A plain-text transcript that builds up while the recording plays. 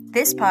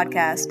This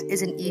podcast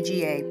is an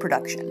EGA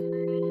production.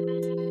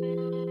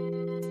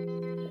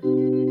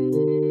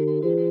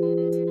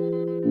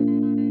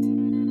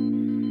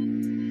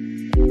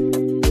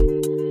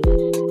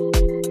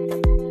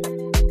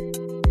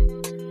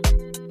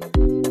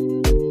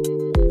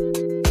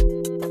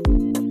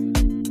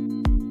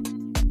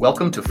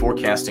 Welcome to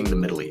Forecasting the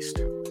Middle East,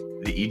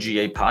 the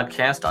EGA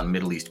podcast on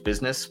Middle East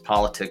business,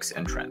 politics,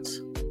 and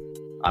trends.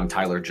 I'm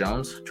Tyler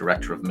Jones,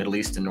 Director of Middle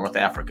East and North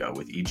Africa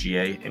with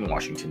EGA in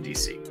Washington,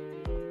 D.C.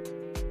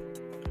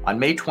 On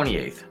May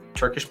 28th,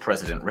 Turkish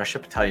President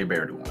Recep Tayyip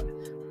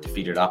Erdogan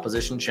defeated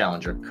opposition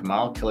challenger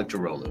Kemal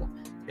Kılıçdaroğlu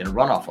in a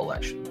runoff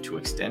election to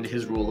extend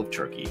his rule of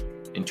Turkey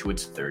into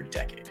its third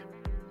decade.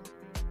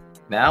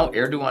 Now,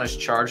 Erdogan is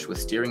charged with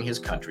steering his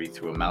country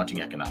through a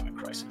mounting economic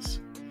crisis.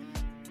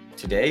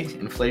 Today,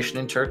 inflation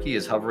in Turkey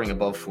is hovering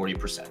above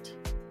 40%.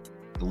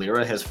 The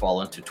lira has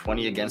fallen to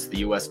 20 against the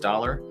US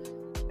dollar,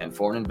 and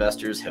foreign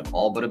investors have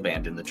all but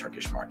abandoned the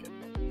Turkish market.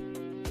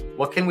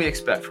 What can we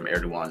expect from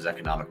Erdogan's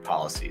economic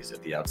policies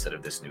at the outset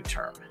of this new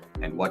term?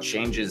 And what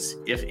changes,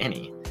 if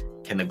any,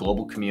 can the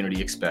global community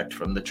expect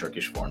from the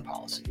Turkish foreign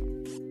policy?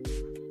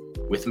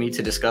 With me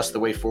to discuss the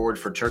way forward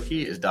for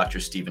Turkey is Dr.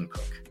 Stephen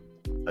Cook,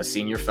 a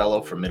senior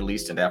fellow for Middle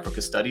East and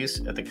Africa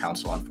Studies at the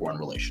Council on Foreign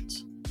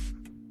Relations.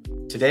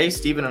 Today,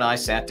 Stephen and I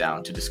sat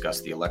down to discuss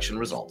the election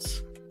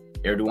results,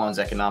 Erdogan's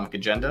economic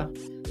agenda,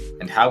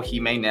 and how he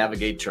may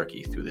navigate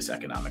Turkey through this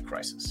economic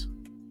crisis.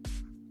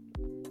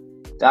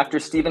 Dr.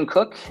 Stephen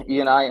Cook,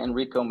 E&I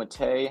Enrico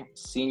Mattei,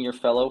 Senior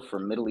Fellow for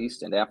Middle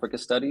East and Africa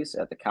Studies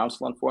at the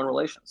Council on Foreign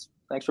Relations.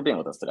 Thanks for being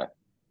with us today.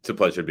 It's a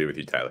pleasure to be with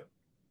you, Tyler.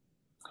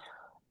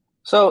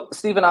 So,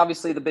 Stephen,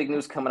 obviously the big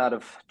news coming out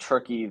of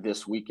Turkey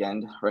this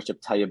weekend,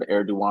 Recep Tayyip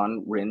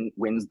Erdogan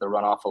wins the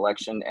runoff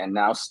election and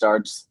now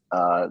starts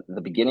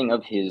the beginning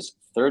of his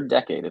third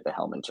decade at the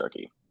helm in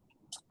Turkey.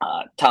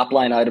 Top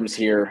line items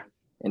here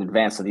in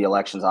advance of the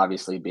elections,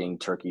 obviously being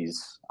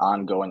Turkey's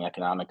ongoing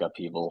economic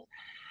upheaval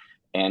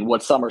and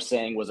what some are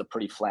saying was a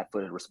pretty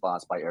flat-footed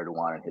response by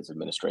Erdogan and his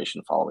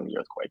administration following the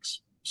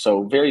earthquakes.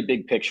 So very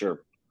big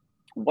picture,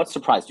 what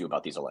surprised you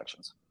about these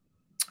elections?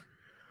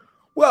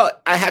 Well,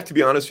 I have to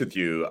be honest with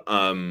you.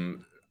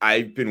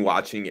 I've been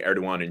watching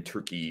Erdogan in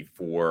Turkey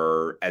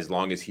for as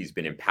long as he's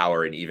been in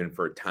power and even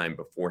for a time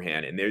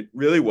beforehand. And there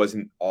really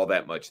wasn't all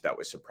that much that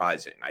was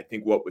surprising. I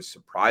think what was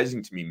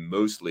surprising to me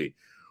mostly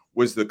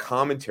was the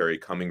commentary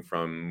coming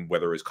from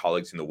whether it was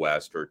colleagues in the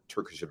West or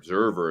Turkish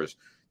observers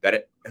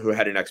who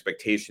had an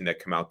expectation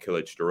that Kemal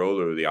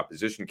Kılıçdaroğlu, the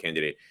opposition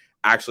candidate,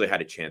 actually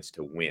had a chance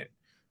to win.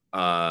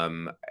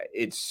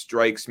 It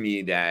strikes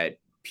me that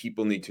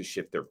people need to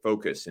shift their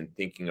focus in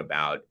thinking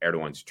about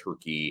Erdogan's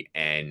Turkey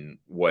and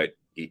what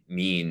it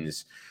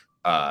means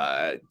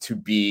to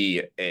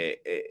be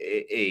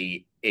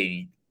a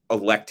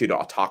elected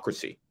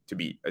autocracy. To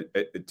be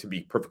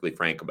perfectly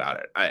frank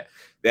about it,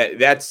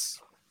 that's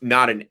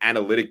not an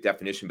analytic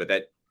definition, but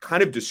that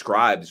kind of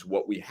describes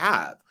what we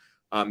have.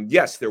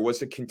 Yes, there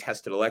was a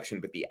contested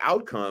election, but the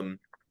outcome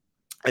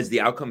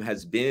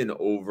has been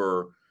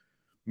over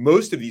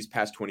most of these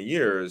past 20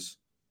 years,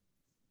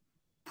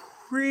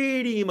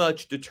 pretty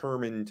much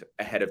determined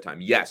ahead of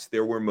time. Yes,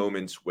 there were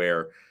moments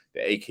where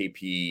the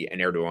AKP and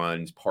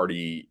Erdogan's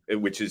party,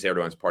 which is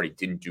Erdogan's party,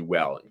 didn't do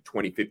well. In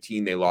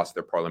 2015, they lost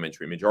their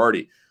parliamentary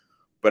majority.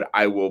 But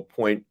I will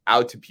point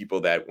out to people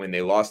that when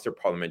they lost their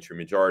parliamentary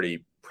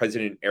majority,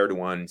 President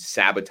Erdogan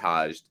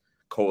sabotaged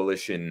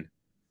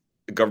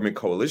government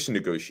coalition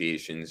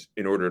negotiations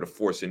in order to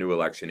force a new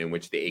election in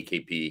which the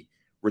AKP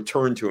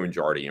returned to a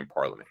majority in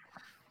parliament.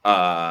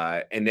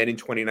 And then in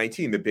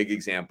 2019, the big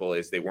example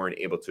is they weren't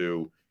able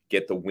to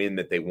get the win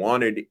that they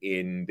wanted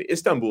in the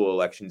Istanbul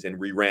elections and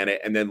reran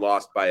it and then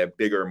lost by a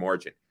bigger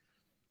margin.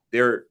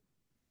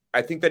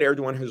 I think that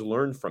Erdogan has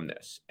learned from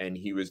this and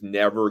he was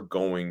never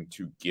going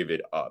to give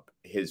it up.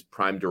 His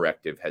prime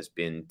directive has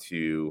been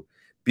to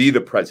be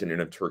the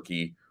president of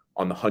Turkey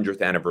on the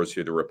 100th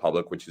anniversary of the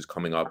Republic, which is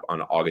coming up on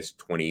August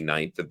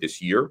 29th of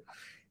this year.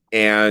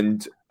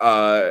 And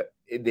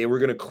they were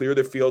going to clear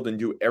the field and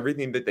do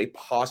everything that they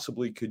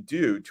possibly could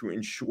do to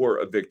ensure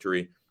a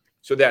victory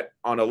so that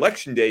on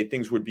election day,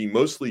 things would be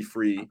mostly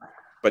free,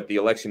 but the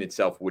election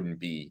itself wouldn't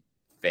be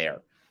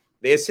fair.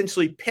 They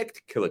essentially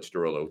picked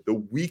Kılıçdaroğlu, the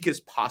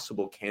weakest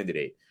possible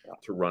candidate,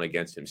 to run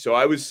against him. So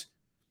I was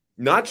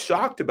not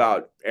shocked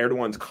about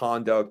Erdogan's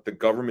conduct, the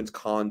government's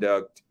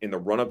conduct in the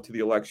run-up to the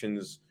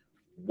elections,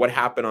 what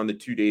happened on the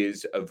 2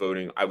 days of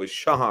voting. I was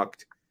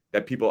shocked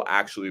that people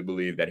actually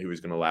believed that he was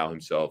going to allow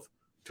himself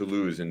to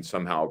lose and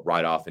somehow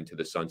ride off into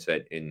the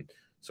sunset in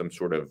some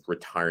sort of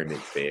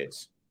retirement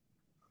phase.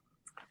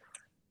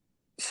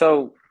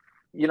 So,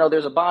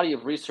 there's a body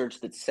of research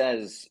that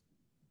says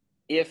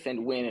if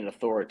and when an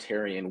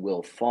authoritarian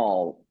will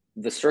fall,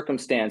 the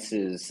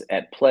circumstances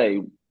at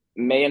play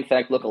may in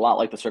fact look a lot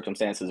like the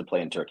circumstances at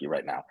play in Turkey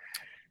right now.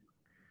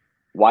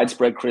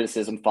 Widespread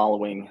criticism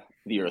following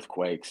the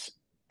earthquakes,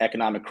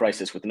 economic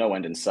crisis with no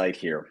end in sight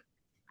here.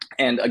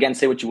 And again,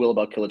 say what you will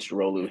about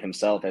Kılıçdaroğlu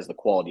himself as the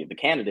quality of the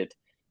candidate,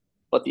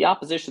 but the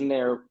opposition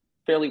there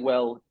fairly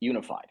well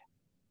unified.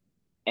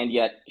 And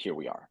yet here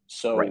we are.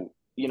 Right.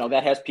 So,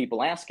 that has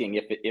people asking,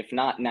 if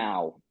not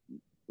now,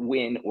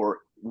 when or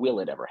will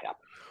it ever happen?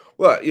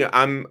 Well,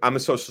 I'm a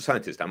social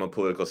scientist. I'm a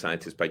political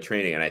scientist by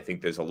training, and I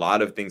think there's a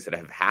lot of things that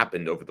have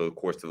happened over the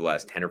course of the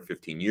last 10 or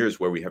 15 years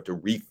where we have to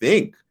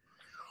rethink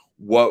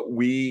what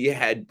we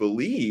had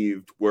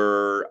believed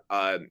were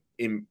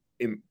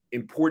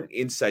important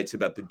insights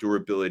about the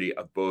durability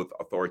of both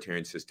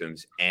authoritarian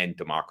systems and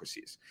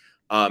democracies.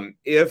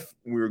 If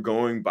we were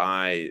going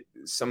by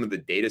some of the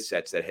data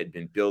sets that had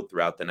been built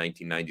throughout the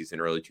 1990s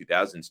and early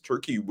 2000s,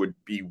 Turkey would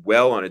be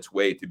well on its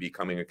way to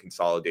becoming a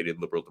consolidated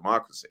liberal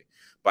democracy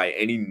by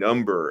any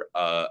number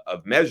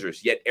of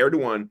measures. Yet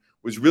Erdogan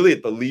was really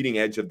at the leading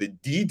edge of the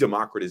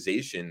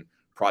de-democratization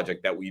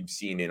project that we've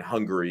seen in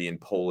Hungary and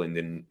Poland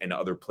and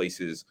other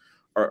places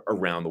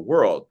around the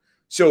world.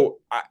 So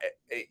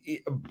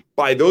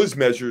by those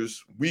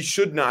measures, we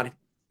should not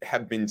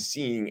have been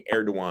seeing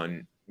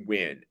Erdogan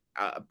win.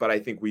 But I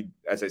think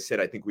as I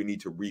said, I think we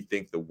need to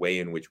rethink the way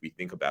in which we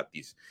think about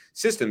these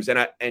systems. And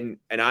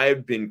I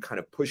have been kind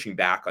of pushing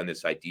back on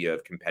this idea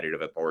of competitive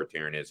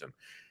authoritarianism.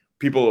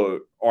 People are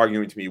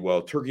arguing to me,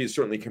 well, Turkey is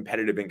certainly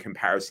competitive in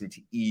comparison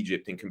to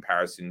Egypt, in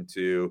comparison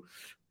to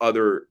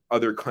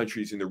other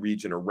countries in the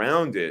region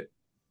around it.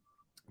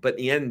 But in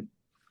the end,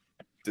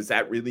 does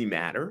that really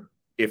matter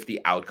if the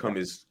outcome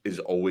is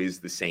always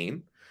the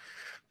same?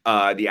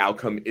 The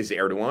outcome is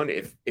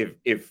Erdogan.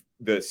 If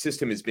the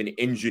system has been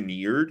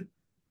engineered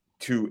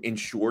to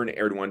ensure an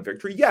Erdogan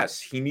victory, yes,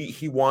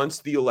 he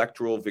wants the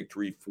electoral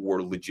victory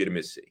for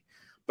legitimacy.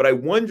 But I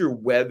wonder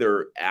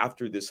whether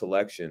after this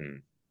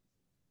election,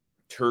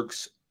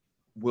 Turks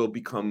will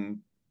become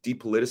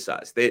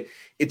depoliticized.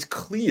 It's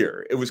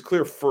clear. It was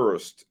clear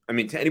first. I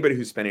mean, to anybody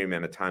who's spent any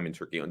amount of time in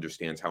Turkey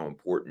understands how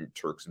important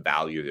Turks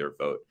value their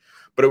vote.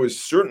 But it was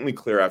certainly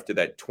clear after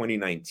that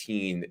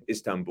 2019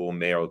 Istanbul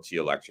mayoralty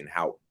election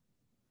how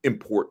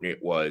important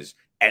it was,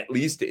 at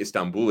least to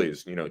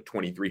Istanbulis,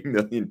 23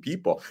 million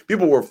people.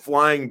 People were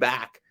flying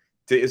back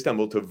to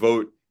Istanbul to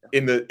vote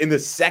in the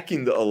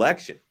second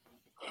election.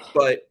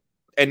 But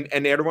and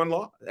Erdogan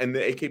lost, and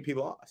the AKP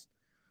lost.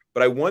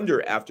 But I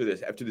wonder after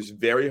this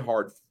very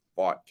hard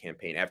fought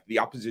campaign, after the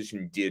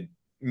opposition did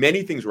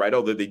many things right,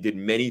 although they did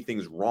many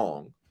things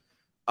wrong,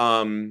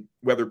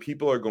 whether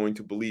people are going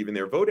to believe in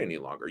their vote any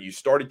longer. You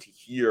started to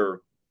hear,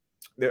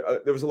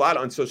 there was a lot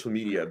on social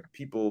media,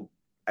 people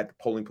at the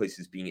polling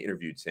places being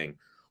interviewed saying,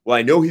 well,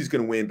 I know he's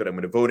going to win, but I'm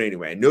going to vote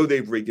anyway. I know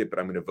they've rigged it, but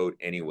I'm going to vote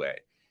anyway.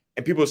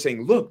 And people are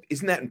saying, look,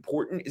 isn't that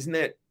important?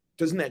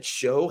 Doesn't that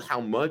show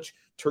how much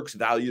Turks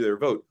value their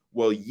vote?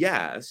 Well,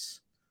 yes,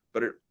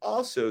 but it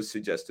also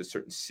suggests a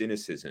certain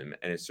cynicism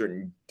and a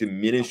certain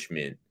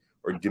diminishment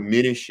or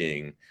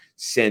diminishing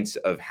sense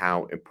of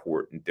how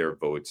important their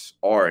votes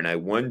are. And I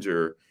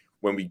wonder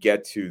when we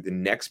get to the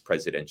next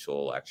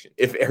presidential election,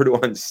 if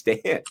Erdogan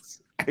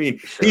stands. I mean,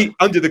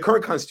 under the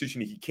current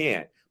constitution, he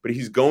can't, but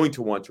he's going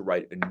to want to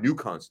write a new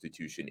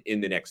constitution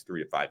in the next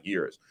 3 to 5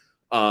 years.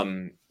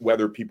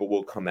 Whether people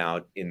will come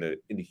out in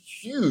the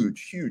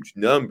huge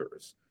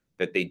numbers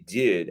that they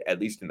did, at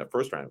least in the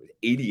first round, it was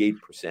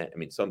 88%. I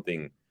mean,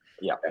 something,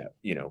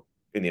 in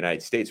the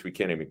United States, we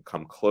can't even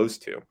come close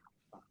to.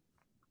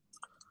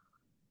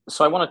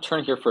 So I want to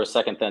turn here for a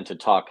second then to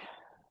talk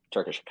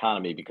Turkish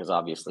economy, because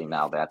obviously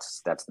now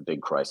that's the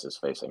big crisis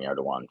facing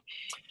Erdogan.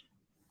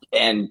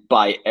 And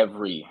by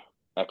every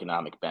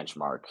economic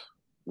benchmark,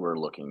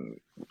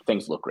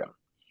 things look grim.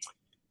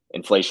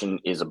 Inflation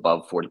is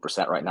above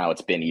 40% right now.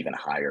 It's been even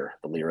higher.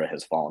 The lira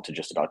has fallen to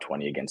just about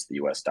 20 against the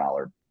US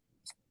dollar.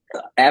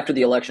 After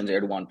the elections,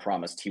 Erdogan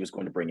promised he was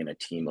going to bring in a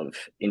team of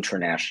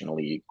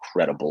internationally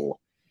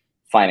credible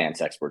finance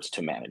experts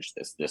to manage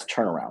this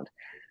turnaround.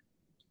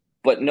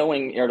 But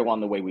knowing Erdogan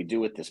the way we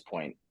do at this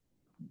point,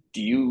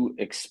 do you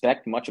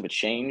expect much of a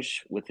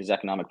change with his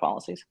economic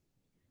policies?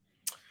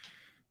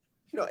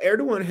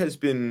 Erdogan has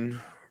been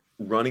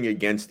running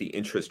against the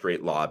interest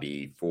rate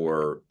lobby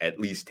for at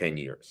least 10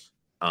 years.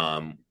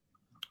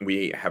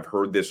 We have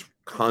heard this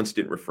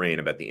constant refrain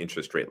about the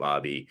interest rate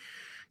lobby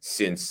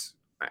since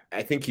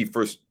I think he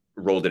first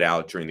rolled it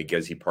out during the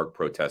Gezi Park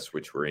protests,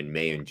 which were in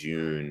May and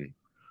June,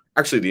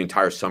 actually the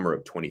entire summer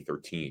of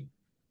 2013.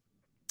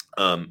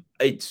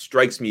 It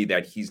strikes me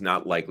that he's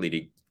not likely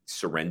to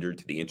surrender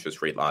to the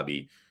interest rate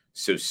lobby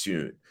so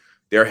soon.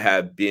 There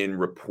have been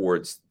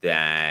reports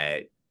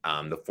that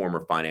the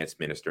former finance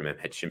minister,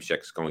 Mehmet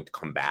Şimşek, is going to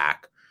come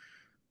back.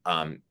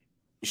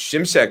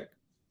 Şimşek,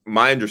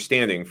 my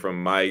understanding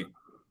from my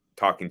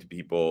talking to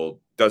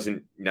people,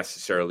 doesn't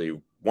necessarily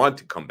want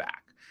to come back.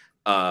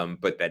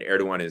 But that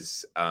Erdogan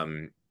is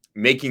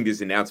making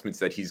these announcements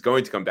that he's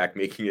going to come back,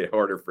 making it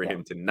harder for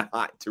him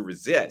to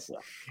resist. Yeah.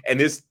 And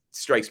this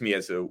strikes me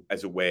as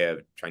a way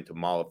of trying to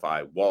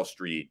mollify Wall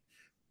Street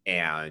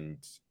and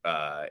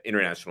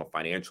international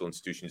financial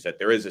institutions, that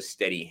there is a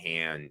steady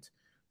hand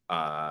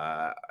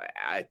at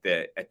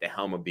the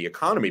helm of the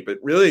economy. But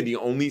really the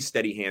only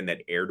steady hand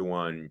that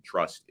Erdogan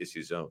trusts is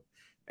his own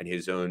and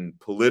his own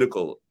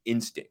political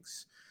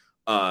instincts.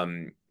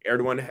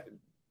 Erdogan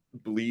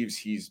believes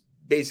he's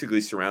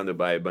basically surrounded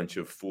by a bunch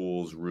of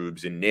fools,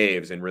 rubes, and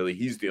knaves, and really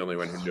he's the only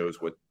one who knows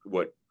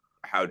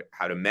how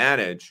to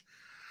manage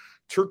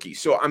Turkey.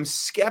 So I'm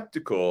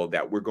skeptical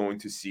that we're going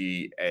to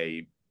see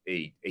a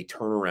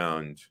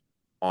turnaround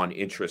on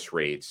interest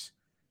rates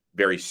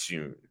very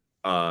soon.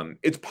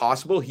 It's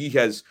possible. He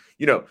has,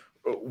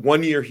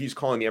 1 year he's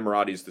calling the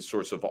Emiratis the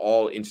source of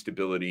all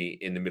instability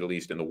in the Middle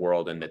East and the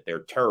world, and that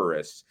they're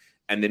terrorists.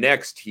 And the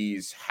next,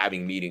 he's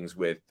having meetings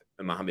with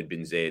Mohammed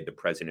bin Zayed, the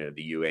president of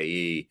the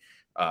UAE.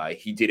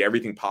 He did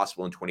everything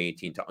possible in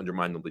 2018 to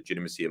undermine the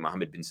legitimacy of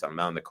Mohammed bin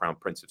Salman, the crown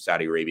prince of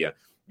Saudi Arabia,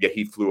 yet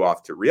he flew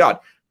off to Riyadh.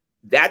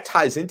 That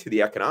ties into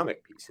the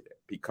economic piece of it,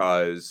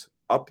 because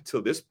up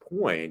until this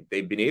point,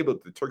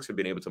 the Turks have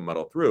been able to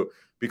muddle through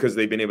because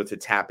they've been able to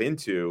tap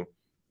into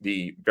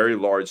the very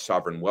large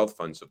sovereign wealth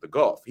funds of the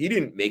Gulf. He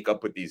didn't make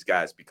up with these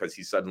guys because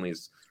he suddenly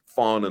has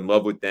fallen in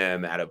love with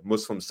them out of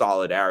Muslim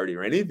solidarity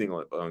or anything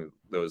along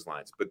those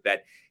lines, but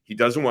that he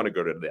doesn't want to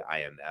go to the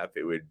IMF.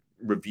 It would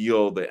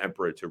reveal the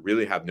emperor to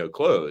really have no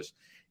clothes.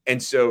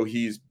 And so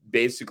he's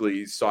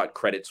basically sought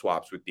credit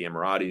swaps with the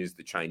Emiratis,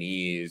 the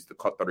Chinese, the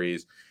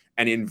Qataris,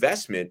 and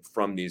investment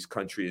from these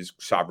countries'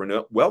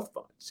 sovereign wealth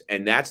funds.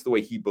 And that's the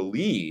way he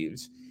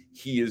believes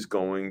he is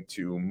going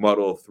to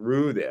muddle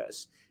through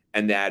this,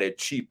 and that a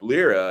cheap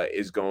lira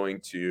is going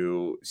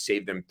to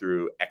save them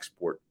through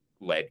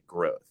export-led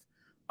growth.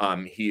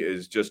 He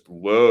is just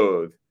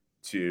loath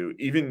to,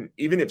 even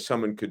if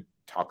someone could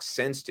talk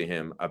sense to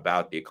him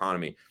about the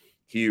economy,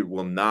 he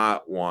will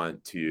not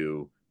want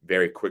to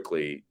very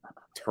quickly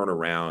turn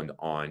around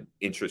on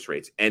interest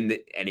rates and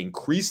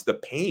increase the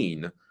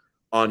pain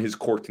on his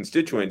core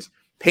constituents,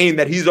 pain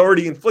that he's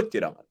already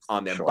inflicted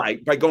on them. Sure.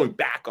 by going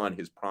back on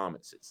his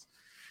promises.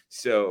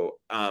 So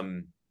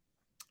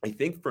I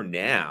think for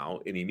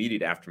now, in the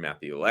immediate aftermath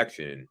of the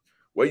election,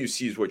 what you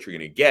see is what you're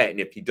going to get. And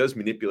if he does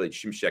manipulate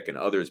Shimshek and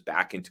others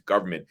back into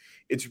government,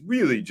 it's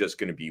really just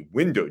going to be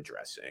window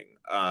dressing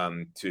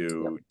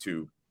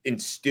to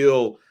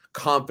instill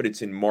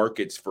confidence in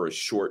markets for a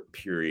short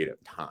period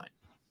of time.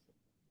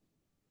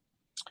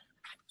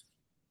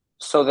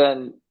 So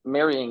then,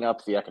 marrying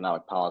up the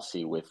economic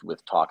policy with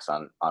talks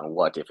on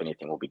what, if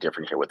anything, will be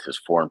different here with his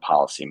foreign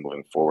policy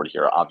moving forward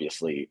here.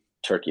 Obviously,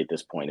 Turkey at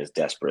this point is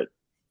desperate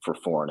for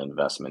foreign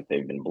investment.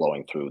 They've been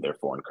blowing through their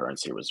foreign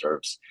currency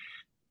reserves.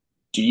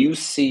 Do you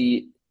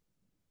see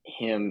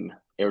him,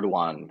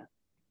 Erdogan,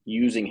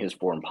 using his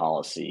foreign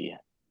policy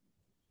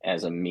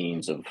as a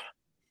means of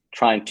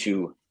trying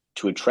to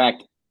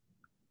attract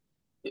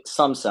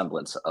some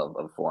semblance of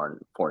foreign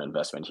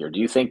investment here? Do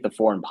you think the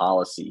foreign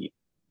policy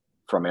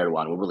from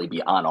Erdogan will really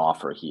be on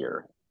offer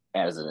here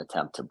as an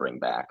attempt to bring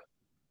back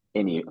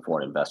any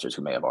foreign investors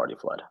who may have already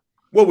fled?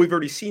 Well, we've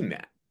already seen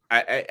that.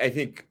 I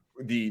think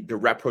the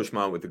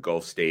rapprochement with the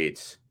Gulf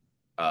states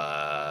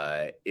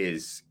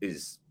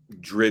is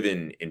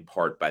driven in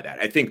part by that.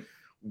 I think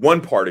one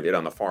part of it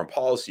on the foreign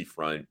policy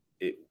front,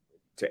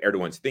 to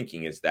Erdogan's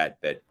thinking, is that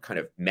kind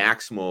of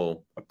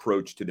maximal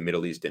approach to the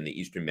Middle East and the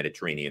Eastern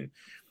Mediterranean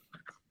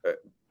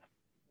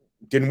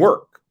didn't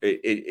work.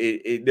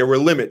 There were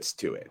limits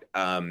to it.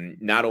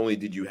 Not only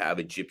did you have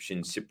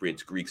Egyptians,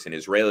 Cypriots, Greeks, and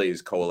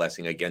Israelis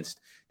coalescing against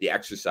the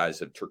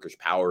exercise of Turkish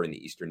power in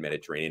the Eastern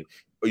Mediterranean,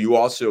 you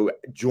also,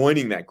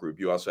 joining that group,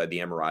 you also had the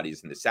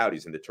Emiratis and the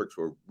Saudis, and the Turks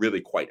were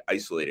really quite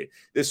isolated.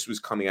 This was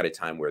coming at a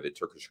time where the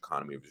Turkish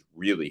economy was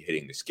really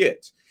hitting the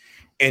skids.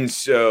 And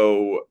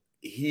so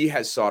he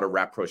has sought a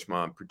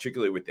rapprochement,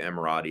 particularly with the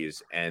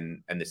Emiratis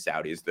and the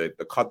Saudis. The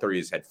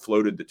Qataris had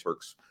floated the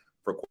Turks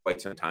for quite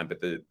some time,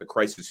 but the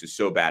crisis is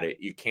so bad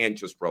you can't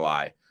just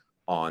rely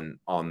on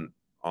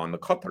the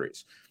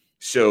Qataris.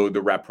 So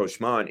the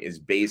rapprochement is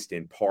based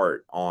in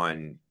part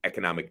on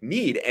economic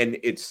need, and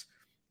it's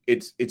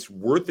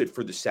worth it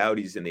for the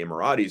Saudis and the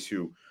Emiratis,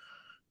 who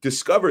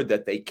discovered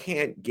that they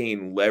can't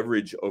gain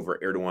leverage over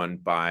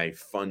Erdogan by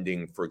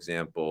funding, for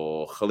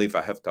example,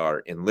 Khalifa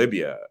Haftar in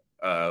Libya,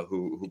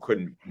 who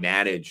couldn't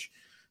manage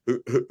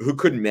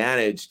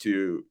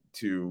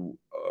to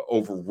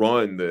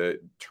overrun the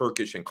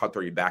Turkish and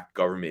Qatari-backed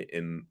government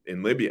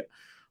in Libya.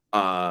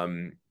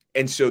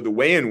 And so the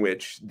way in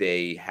which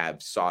they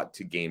have sought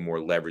to gain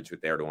more leverage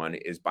with Erdogan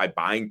is by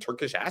buying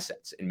Turkish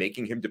assets and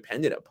making him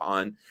dependent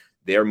upon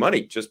their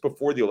money. Just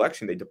before the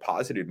election, they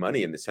deposited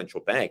money in the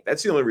central bank.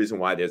 That's the only reason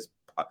why there's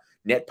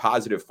net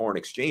positive foreign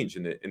exchange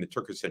in the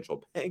Turkish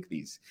central bank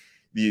these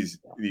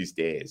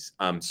days.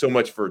 So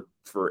much for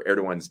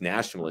Erdogan's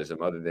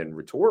nationalism, other than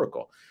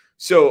rhetorical.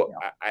 So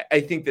yeah. I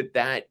think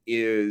that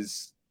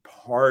is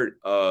part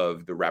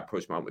of the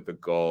rapprochement with the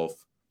Gulf,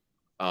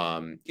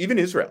 even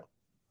Israel.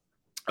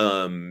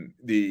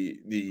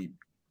 The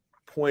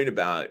point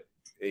about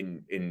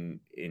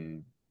in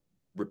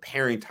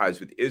repairing ties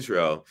with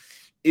Israel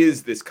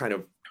is this kind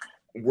of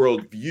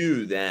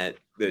worldview that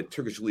the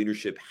Turkish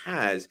leadership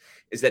has,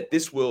 is that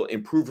this will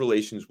improve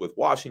relations with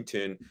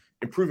Washington.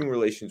 Improving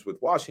relations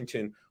with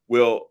Washington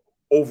will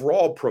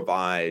overall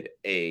provide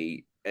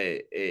a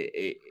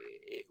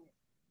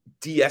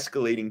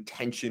de-escalating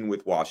tension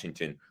with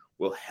Washington,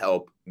 will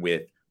help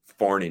with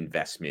foreign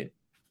investment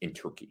in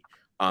Turkey.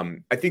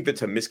 I think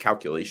that's a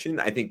miscalculation.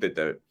 I think that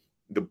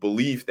the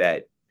belief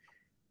that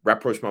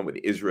rapprochement with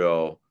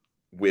Israel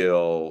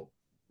will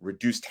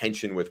reduce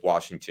tension with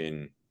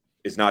Washington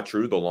is not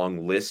true. The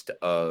long list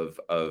of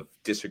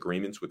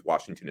disagreements with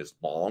Washington is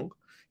long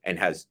and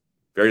has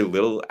very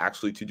little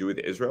actually to do with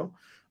Israel.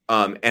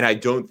 And I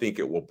don't think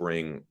it will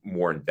bring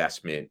more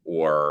investment,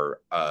 or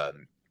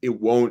it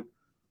won't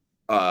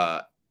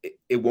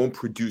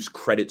produce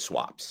credit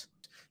swaps.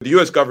 The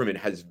U.S. government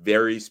has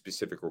very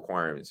specific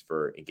requirements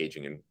for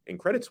engaging in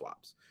credit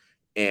swaps,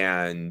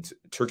 and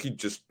Turkey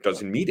just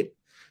doesn't meet it.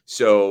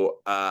 So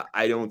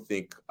I don't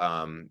think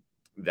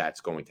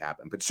that's going to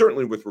happen. But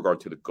certainly with regard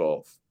to the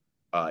Gulf,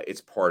 it's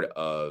part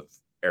of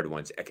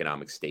Erdogan's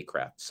economic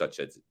statecraft, such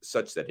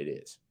that it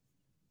is.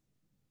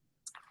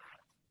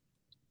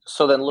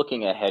 So then,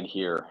 looking ahead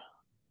here,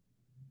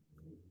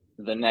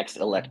 the next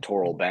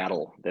electoral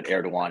battle that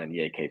Erdogan and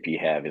the AKP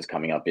have is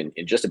coming up in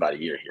just about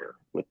a year here,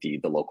 with the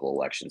local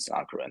elections in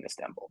Ankara and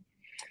Istanbul.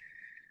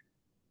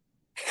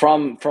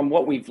 From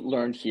what we've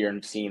learned here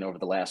and seen over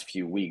the last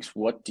few weeks,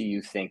 what do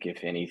you think,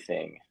 if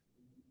anything,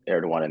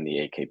 Erdogan and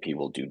the AKP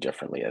will do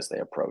differently as they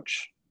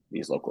approach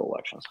these local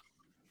elections?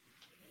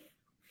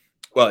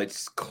 Well,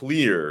 it's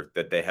clear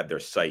that they have their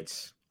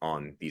sights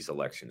on these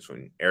elections.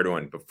 When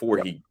Erdogan,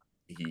 before he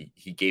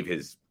gave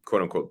his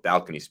quote unquote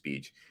balcony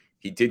speech,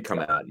 he did come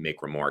out and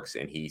make remarks,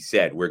 and he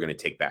said, we're going to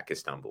take back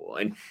Istanbul.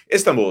 And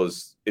Istanbul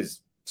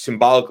is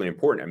symbolically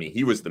important. I mean,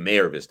 he was the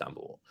mayor of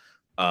Istanbul.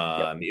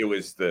 It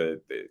was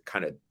the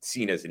kind of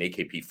seen as an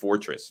AKP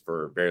fortress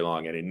for very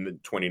long. And in the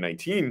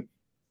 2019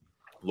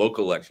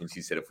 local elections,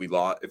 he said, if we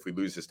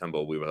lose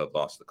Istanbul, we will have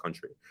lost the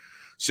country.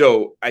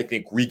 So I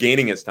think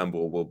regaining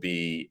Istanbul will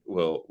be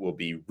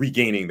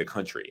regaining the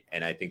country,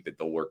 and I think that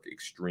they'll work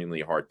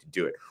extremely hard to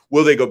do it.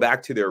 Will they go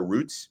back to their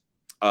roots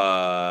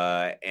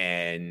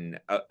and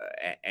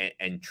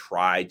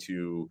try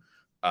to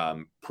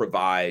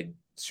provide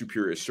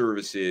superior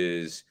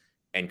services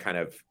and kind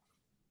of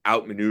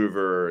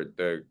outmaneuver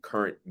the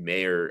current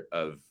mayor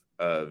of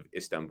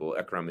Istanbul,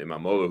 Ekrem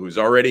İmamoğlu, who's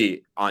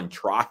already on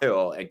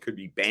trial and could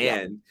be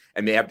banned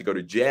and may have to go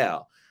to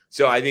jail?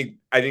 So I think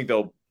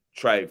they'll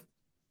try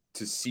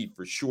to see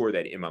for sure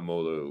that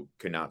İmamoğlu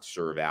cannot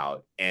serve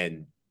out,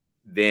 and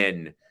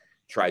then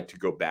try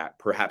to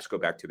perhaps go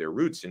back to their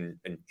roots and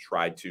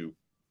try to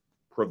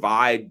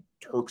provide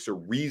Turks a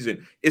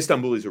reason.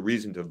 Istanbul is a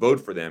reason to vote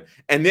for them.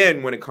 And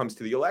then when it comes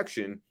to the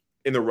election,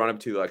 in the run-up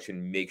to the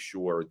election, make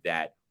sure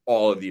that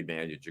all of the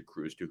advantage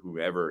accrues to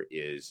whomever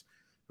is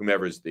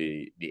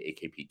the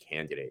AKP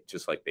candidate,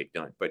 just like they've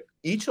done. But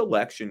each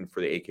election for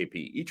the AKP,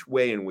 each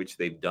way in which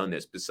they've done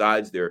this,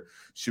 besides their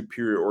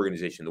superior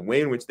organization, the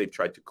way in which they've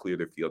tried to clear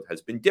their field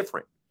has been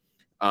different.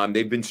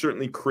 They've been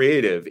certainly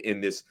creative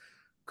in this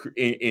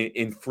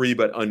in free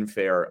but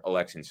unfair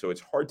elections. So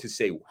it's hard to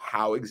say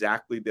how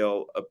exactly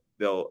they'll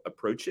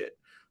approach it.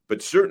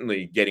 But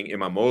certainly getting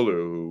İmamoğlu,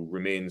 who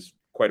remains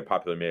quite a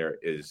popular mayor,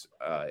 is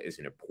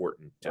an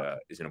important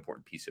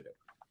piece of it.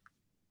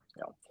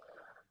 Yeah.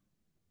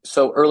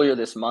 So earlier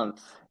this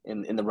month,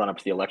 in the run-up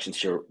to the elections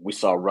here, we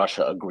saw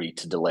Russia agree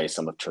to delay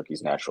some of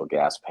Turkey's natural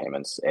gas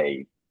payments,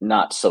 a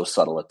not so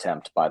subtle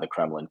attempt by the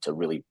Kremlin to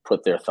really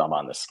put their thumb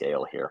on the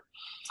scale here.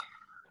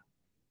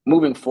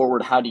 Moving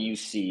forward, how do you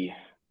see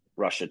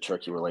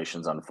Russia-Turkey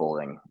relations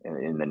unfolding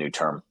in the new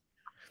term?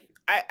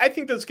 I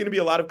think there's going to be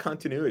a lot of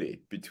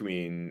continuity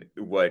between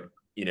what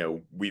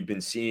we've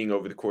been seeing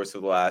over the course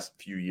of the last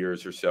few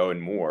years or so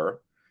and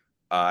more,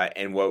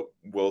 and what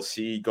we'll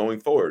see going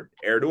forward.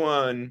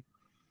 Erdogan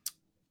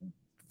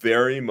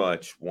very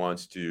much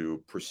wants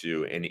to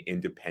pursue an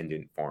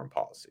independent foreign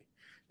policy,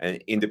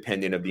 and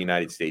independent of the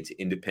United States,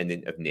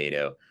 independent of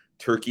NATO.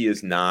 Turkey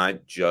is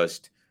not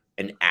just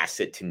an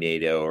asset to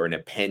NATO or an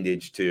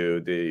appendage to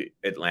the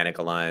Atlantic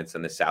Alliance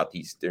on the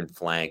southeastern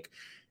flank.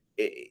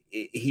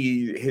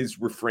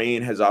 His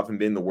refrain has often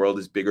been, the world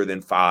is bigger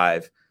than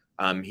five.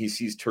 He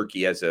sees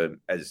Turkey as a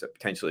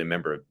potentially a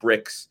member of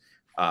BRICS,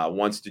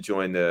 wants to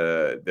join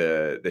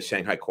the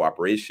Shanghai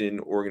Cooperation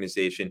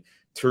Organization.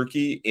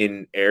 Turkey,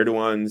 in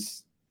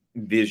Erdogan's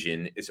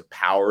vision, is a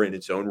power in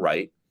its own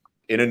right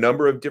in a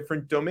number of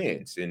different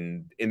domains,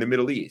 in the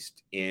Middle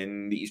East,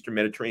 in the Eastern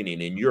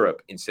Mediterranean, in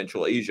Europe, in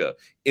Central Asia,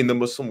 in the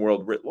Muslim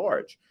world writ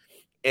large.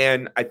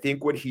 And I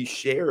think what he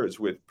shares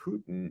with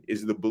Putin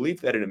is the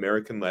belief that an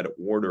American-led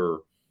order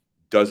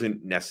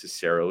doesn't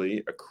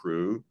necessarily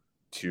accrue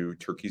to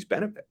Turkey's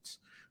benefits.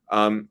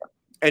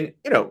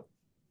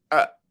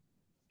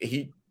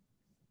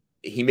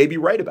 He may be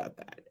right about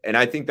that. And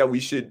I think that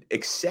we should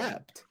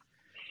accept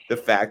the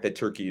fact that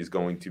Turkey is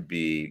going to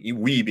be,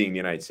 we being the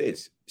United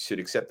States, should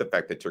accept the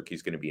fact that Turkey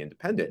is going to be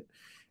independent,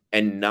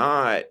 and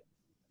not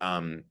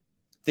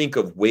think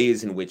of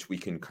ways in which we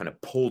can kind of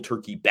pull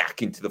Turkey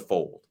back into the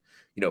fold.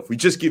 If we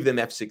just give them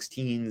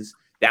F-16s,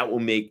 that will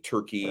make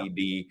Turkey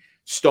the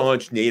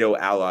staunch NATO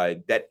ally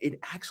that it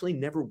actually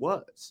never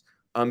was.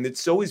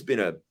 It's always been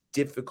a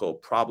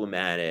difficult,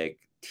 problematic,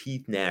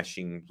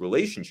 teeth-gnashing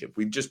relationship.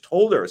 We've just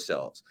told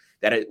ourselves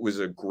that it was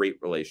a great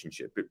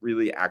relationship. It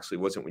really actually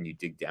wasn't when you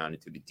dig down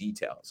into the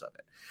details of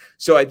it.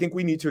 So I think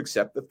we need to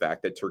accept the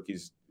fact that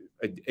Turkey's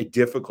a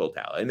difficult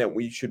ally and that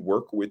we should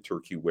work with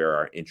Turkey where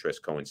our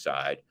interests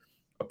coincide,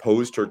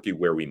 oppose Turkey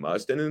where we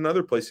must, and in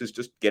other places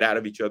just get out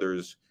of each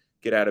other's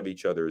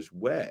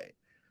way.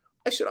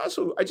 I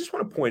just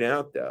want to point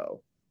out,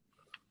 though,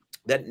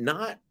 that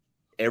not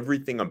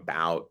everything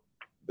about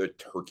the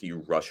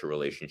Turkey-Russia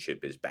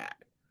relationship is bad.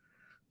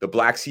 The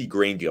Black Sea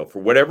grain deal, for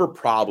whatever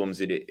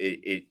problems it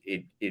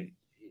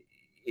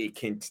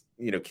can,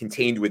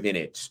 contained within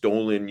it,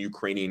 stolen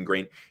Ukrainian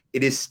grain,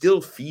 it is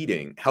still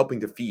helping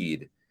to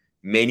feed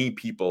many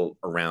people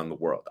around the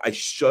world. I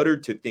shudder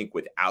to think,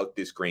 without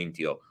this grain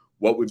deal,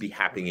 what would be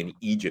happening in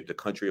Egypt, a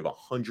country of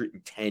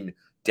 110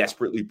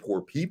 desperately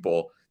poor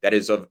people that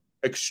is of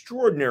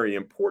extraordinary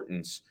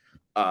importance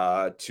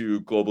to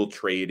global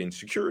trade and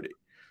security.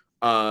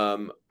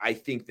 I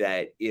think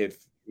that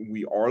if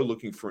we are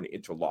looking for an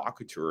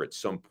interlocutor at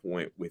some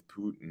point with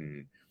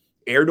Putin,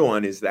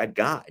 Erdogan is that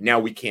guy. Now,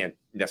 we can't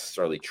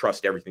necessarily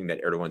trust everything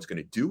that Erdogan's going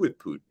to do with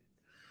Putin,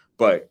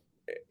 but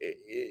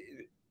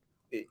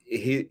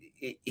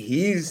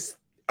he's,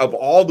 of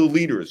all the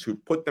leaders who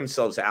put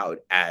themselves out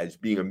as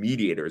being a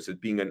mediator, as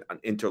being an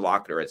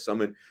interlocutor, as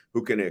someone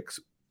who can,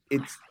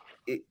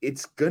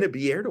 it's going to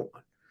be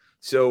Erdogan.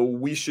 So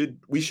we should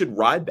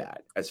ride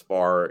that as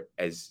far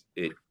as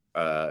it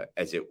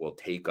will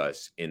take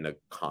us in the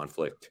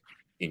conflict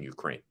in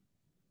Ukraine.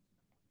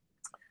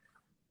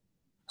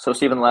 So,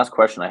 Stephen, the last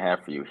question I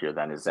have for you here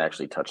then is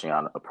actually touching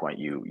on a point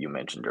you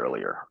mentioned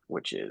earlier,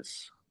 which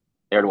is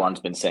Erdogan's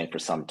been saying for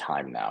some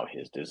time now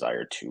his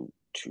desire to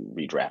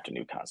redraft a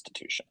new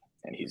constitution.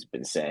 And he's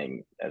been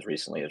saying, as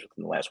recently as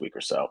within the last week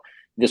or so,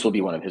 this will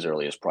be one of his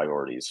earliest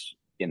priorities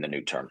in the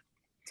new term.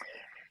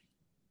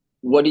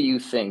 What do you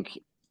think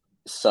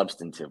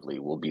substantively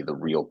will be the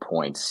real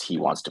points he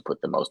wants to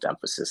put the most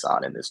emphasis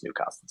on in this new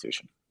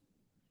constitution?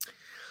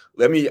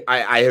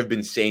 I have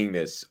been saying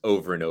this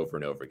over and over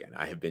and over again.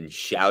 I have been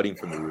shouting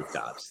from the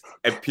rooftops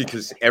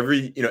because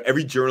every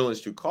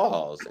journalist who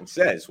calls and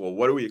says, well,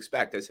 what do we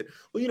expect? I said,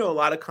 well, a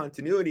lot of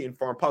continuity in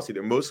foreign policy.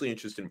 They're mostly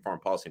interested in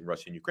foreign policy in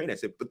Russia and Ukraine. I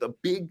said, but the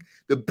big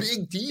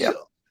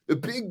deal, the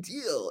big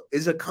deal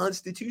is a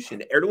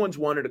constitution. Erdogan's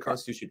wanted a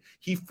constitution.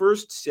 He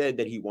first said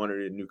that he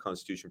wanted a new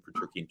constitution for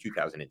Turkey in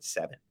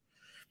 2007.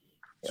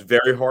 It's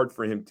very hard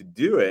for him to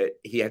do it.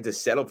 He had to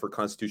settle for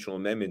constitutional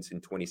amendments in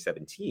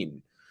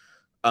 2017.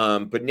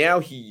 But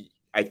now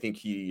I think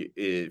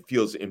he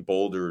feels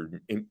emboldened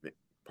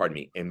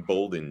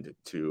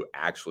to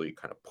actually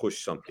kind of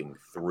push something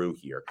through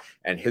here.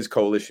 And his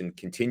coalition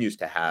continues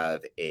to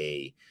have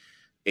a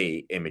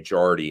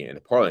majority in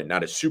the parliament,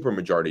 not a super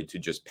majority to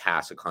just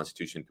pass a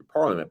constitution through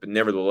parliament, but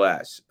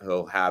nevertheless,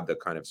 he'll have the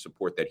kind of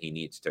support that he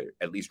needs to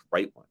at least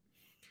write one.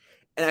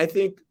 And I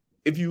think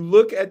if you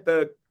look at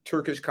the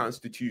Turkish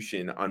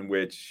constitution, on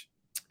which,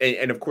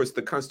 and of course,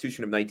 the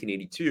constitution of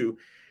 1982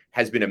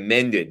 has been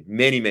amended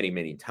many, many,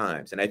 many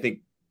times. And I think,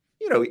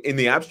 in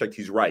the abstract,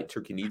 he's right.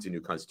 Turkey needs a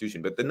new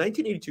constitution. But the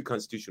 1982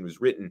 constitution was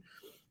written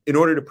in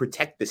order to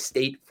protect the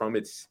state from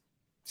its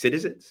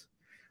citizens.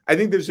 I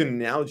think there's an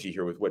analogy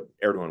here with what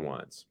Erdogan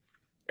wants.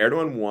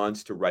 Erdogan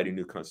wants to write a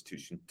new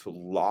constitution to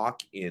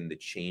lock in the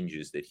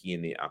changes that he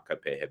and the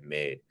AKP have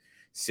made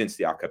since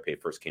the AKP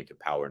first came to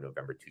power in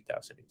November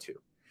 2002.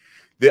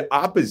 The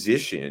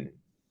opposition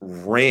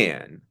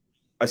ran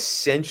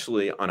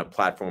essentially on a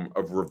platform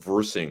of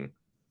reversing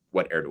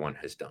what Erdogan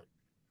has done.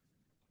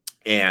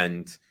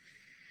 And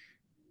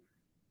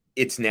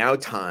it's now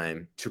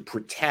time to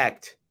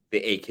protect the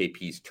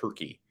AKP's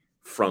Turkey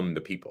from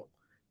the people.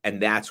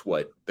 And that's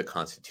what the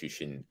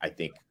Constitution, I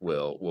think,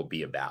 will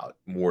be about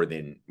more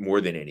than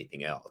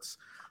anything else.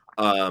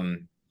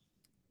 I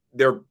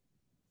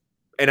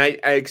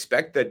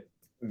expect that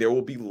there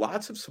will be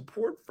lots of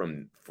support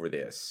for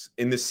this,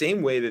 in the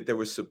same way that there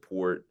was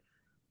support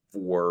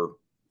for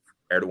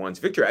Erdogan's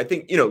victory. I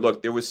think,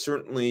 look, there was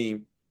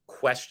certainly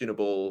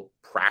questionable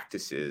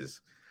practices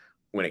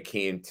when it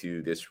came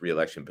to this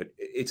re-election, but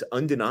it's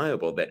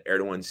undeniable that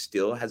Erdogan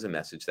still has a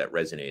message that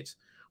resonates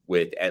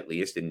with at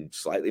least and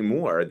slightly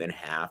more than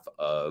half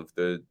of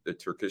the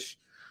Turkish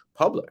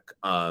public.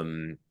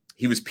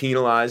 He was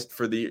penalized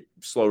for the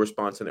slow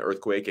response in the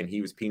earthquake, and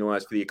he was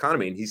penalized for the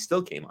economy, and he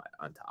still came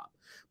on top.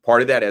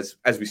 Part of that, as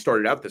we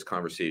started out this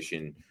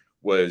conversation,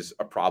 was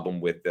a problem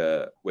with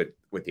the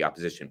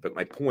opposition. But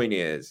my point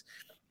is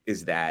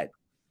that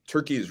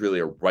Turkey is really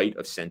a right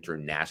of center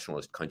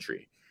nationalist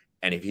country.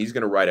 And if he's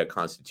going to write a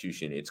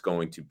constitution, it's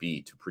going to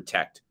be to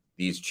protect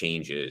these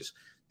changes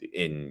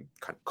in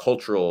kind of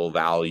cultural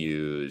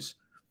values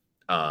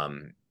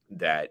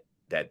that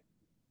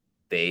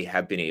they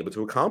have been able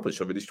to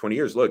accomplish over these 20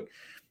 years. Look,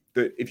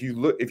 if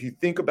you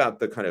think about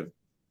the kind of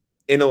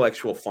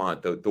intellectual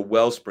font, the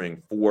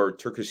wellspring for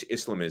Turkish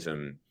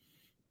Islamism,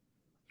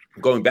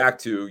 going back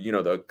to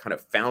the kind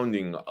of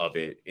founding of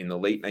it in the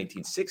late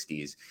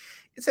 1960s,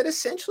 it's that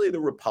essentially the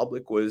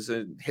Republic was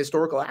a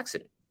historical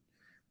accident.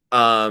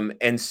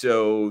 And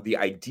so the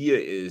idea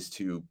is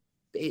to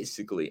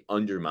basically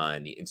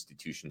undermine the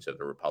institutions of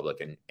the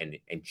republic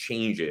and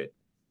change it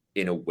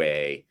in a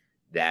way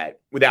that,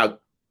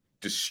 without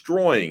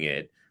destroying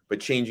it, but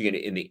changing it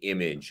in the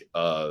image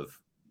of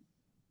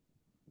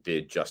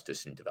the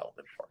Justice and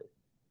Development Party.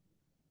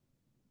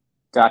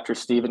 Dr.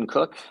 Stephen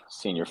Cook,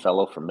 Senior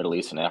Fellow for Middle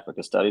East and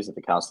Africa Studies at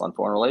the Council on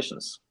Foreign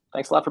Relations.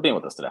 Thanks a lot for being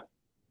with us today.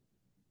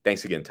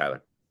 Thanks again,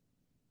 Tyler.